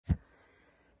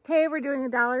Hey, we're doing a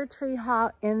Dollar Tree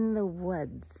haul in the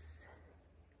woods.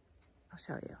 I'll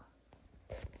show you.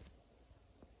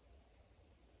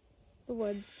 The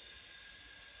woods.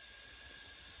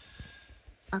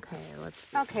 Okay,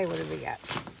 okay, what did we get?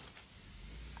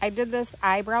 I did this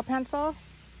eyebrow pencil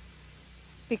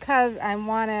because I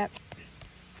want it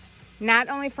not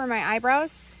only for my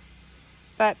eyebrows,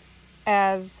 but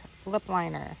as lip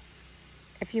liner.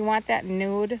 If you want that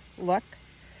nude look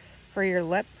for your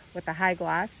lip with a high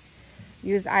gloss,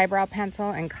 use eyebrow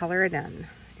pencil and color it in.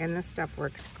 And this stuff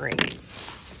works great.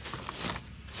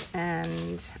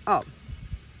 And, oh,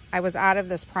 I was out of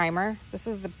this primer. This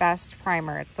is the best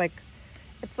primer. It's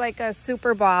like a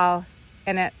super ball,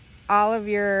 and all of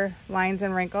your lines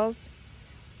and wrinkles,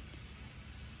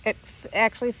 it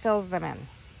actually fills them in.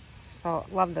 So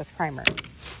love this primer.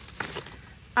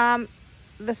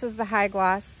 This is the high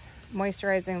gloss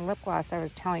moisturizing lip gloss I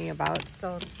was telling you about.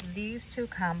 So these two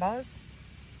combos,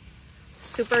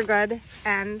 super good.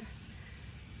 And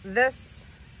this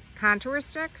contour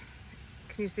stick,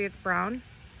 can you see it's brown?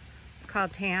 It's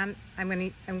called Tan. I'm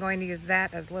going to use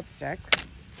that as lipstick.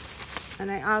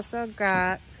 And I also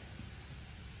I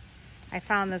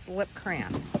found this lip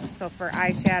crayon. So for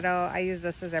eyeshadow, I use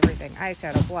this as everything.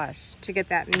 Eyeshadow, blush, to get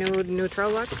that nude,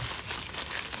 neutral look.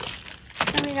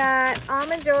 And we got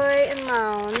Almond Joy and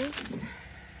Mounds.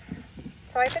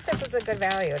 So I think this is a good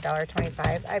value,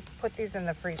 $1.25. I put these in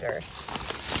the freezer.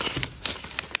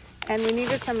 And we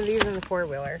needed some of these in the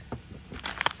four-wheeler.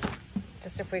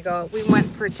 Just if we went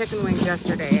for chicken wings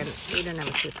yesterday and we didn't have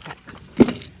a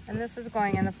toothpick. And this is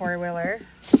going in the four-wheeler,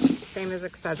 same as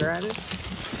Excedrin.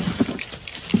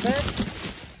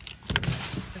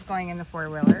 This is going in the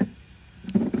four-wheeler.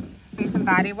 Need some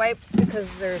body wipes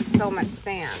because there's so much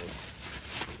sand.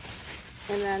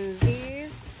 And then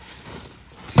these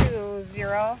two,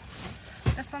 Zero.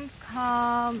 This one's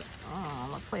called,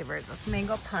 what flavor is this?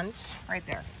 Mango Punch, right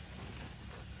there.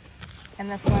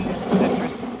 And this one is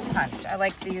Citrus Punch. I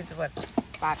like these with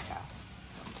vodka.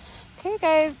 Okay,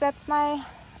 guys, that's my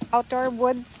outdoor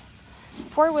woods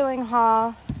four-wheeling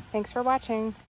haul. Thanks for watching.